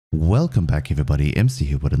Welcome back everybody, MC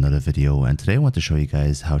here with another video, and today I want to show you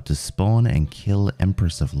guys how to spawn and kill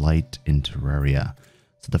Empress of Light in Terraria.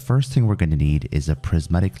 So the first thing we're going to need is a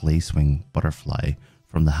prismatic lacewing butterfly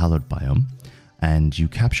from the hallowed biome, and you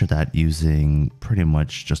capture that using pretty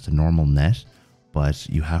much just a normal net, but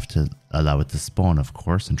you have to allow it to spawn of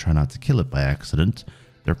course and try not to kill it by accident.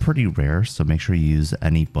 They're pretty rare, so make sure you use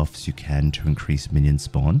any buffs you can to increase minion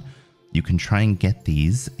spawn. You can try and get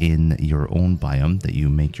these in your own biome that you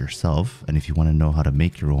make yourself. And if you want to know how to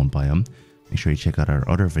make your own biome, make sure you check out our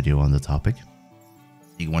other video on the topic.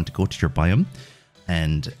 You want to go to your biome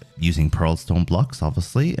and using pearlstone blocks,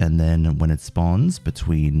 obviously. And then when it spawns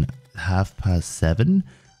between 7:30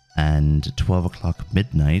 and 12 o'clock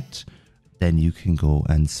midnight, then you can go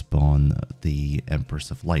and spawn the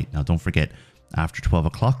Empress of Light. Now, don't forget, after 12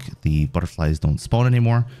 o'clock, the butterflies don't spawn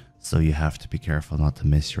anymore. So you have to be careful not to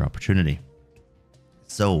miss your opportunity.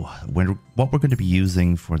 So what we're going to be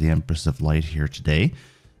using for the Empress of Light here today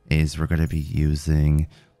is we're going to be using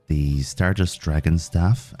the Stardust Dragon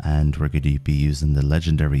Staff, and we're going to be using the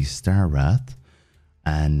legendary Star Wrath,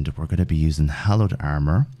 and we're going to be using Hallowed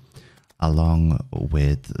Armor along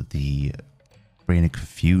with the Brain of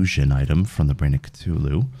Confusion item from the Brain of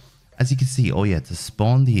Cthulhu. As you can see, oh yeah, to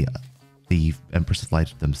spawn the Empress of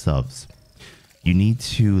Light themselves, you need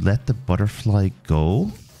to let the butterfly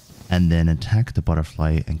go and then attack the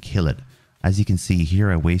butterfly and kill it. As you can see here,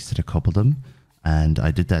 I wasted a couple of them, and I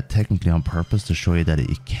did that technically on purpose to show you that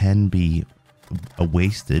it can be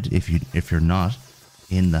wasted if you're not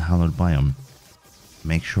in the hallowed biome.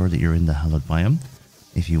 Make sure that you're in the hallowed biome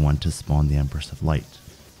if you want to spawn the Empress of Light.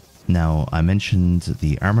 Now, I mentioned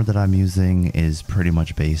the armor that I'm using is pretty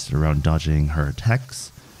much based around dodging her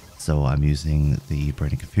attacks. So I'm using the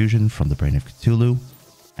Brain of Confusion from the Brain of Cthulhu,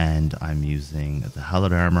 and I'm using the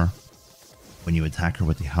Hallowed Armor. When you attack her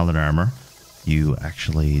with the Hallowed Armor, you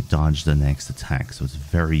actually dodge the next attack, so it's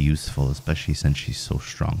very useful, especially since she's so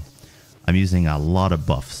strong. I'm using a lot of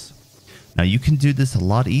buffs. Now you can do this a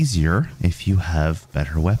lot easier if you have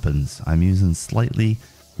better weapons. I'm using slightly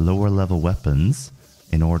lower level weapons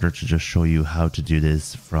in order to just show you how to do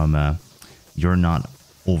this from a you're not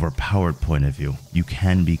overpowered point of view. You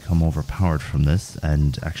can become overpowered from this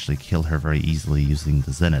and actually kill her very easily using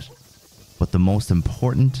the Zenith. But the most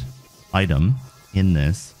important item in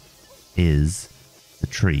this is the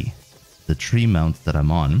tree. The tree mount that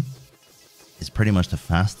I'm on is pretty much the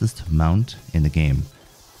fastest mount in the game.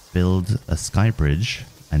 Build a sky bridge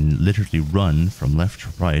and literally run from left to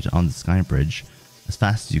right on the sky bridge as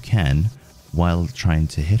fast as you can while trying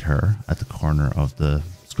to hit her at the corner of the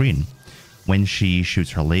screen. When she shoots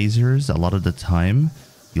her lasers, a lot of the time,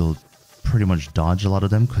 you'll pretty much dodge a lot of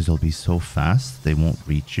them because you'll be so fast, they won't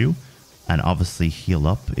reach you. And obviously heal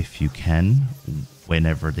up if you can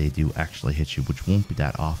whenever they do actually hit you, which won't be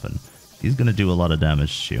that often. He's going to do a lot of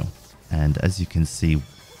damage to you. And as you can see,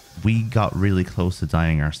 we got really close to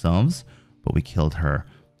dying ourselves, but we killed her.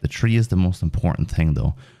 The tree is the most important thing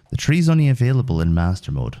though. The tree is only available in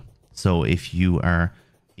master mode. So if you are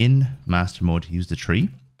in master mode, use the tree.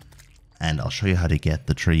 And I'll show you how to get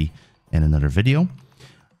the tree in another video.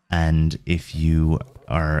 And if you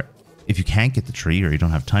can't get the tree, or you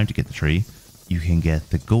don't have time to get the tree, you can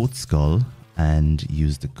get the goat skull and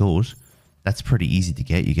use the goat. That's pretty easy to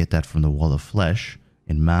get. You get that from the Wall of Flesh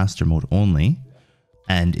in master mode only.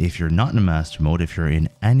 And if you're not in master mode, if you're in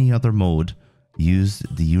any other mode, use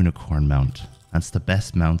the unicorn mount. That's the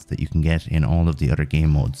best mount that you can get in all of the other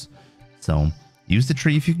game modes. So use the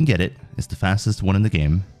tree if you can get it. It's the fastest one in the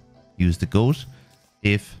game. Use the goat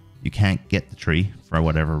if you can't get the tree for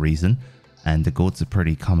whatever reason, and the goat's a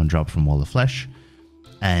pretty common drop from Wall of Flesh.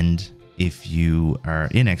 And if you are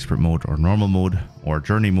in expert mode or normal mode or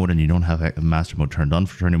journey mode and you don't have a master mode turned on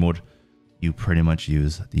for journey mode, you pretty much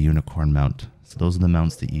use the unicorn mount. So those are the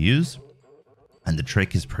mounts that you use. And the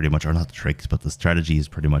trick is pretty much, or not the tricks, but the strategy is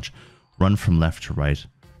pretty much run from left to right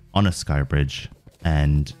on a sky bridge,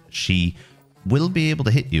 and she will be able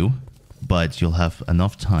to hit you, but you'll have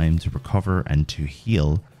enough time to recover and to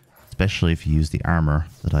heal, especially if you use the armor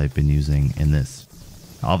that I've been using in this.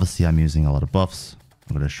 Obviously, I'm using a lot of buffs.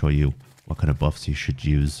 I'm going to show you what kind of buffs you should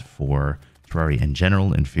use for Terraria in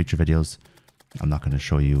general in future videos. I'm not going to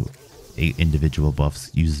show you individual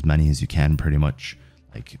buffs. Use as many as you can, pretty much.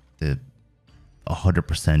 Like the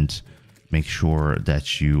 100%, make sure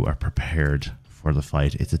that you are prepared for the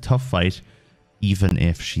fight. It's a tough fight, even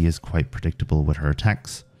if she is quite predictable with her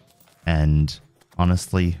attacks. And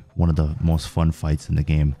honestly, one of the most fun fights in the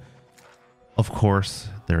game. Of course,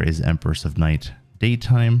 there is Empress of Night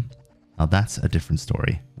daytime. Now that's a different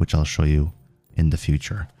story, which I'll show you in the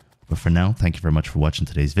future. But for now, thank you very much for watching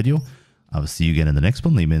today's video. I will see you again in the next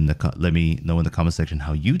one. Let me know in the comment section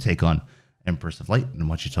how you take on Empress of Light and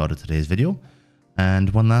what you thought of today's video. And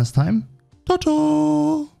one last time,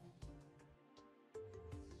 ta-ta!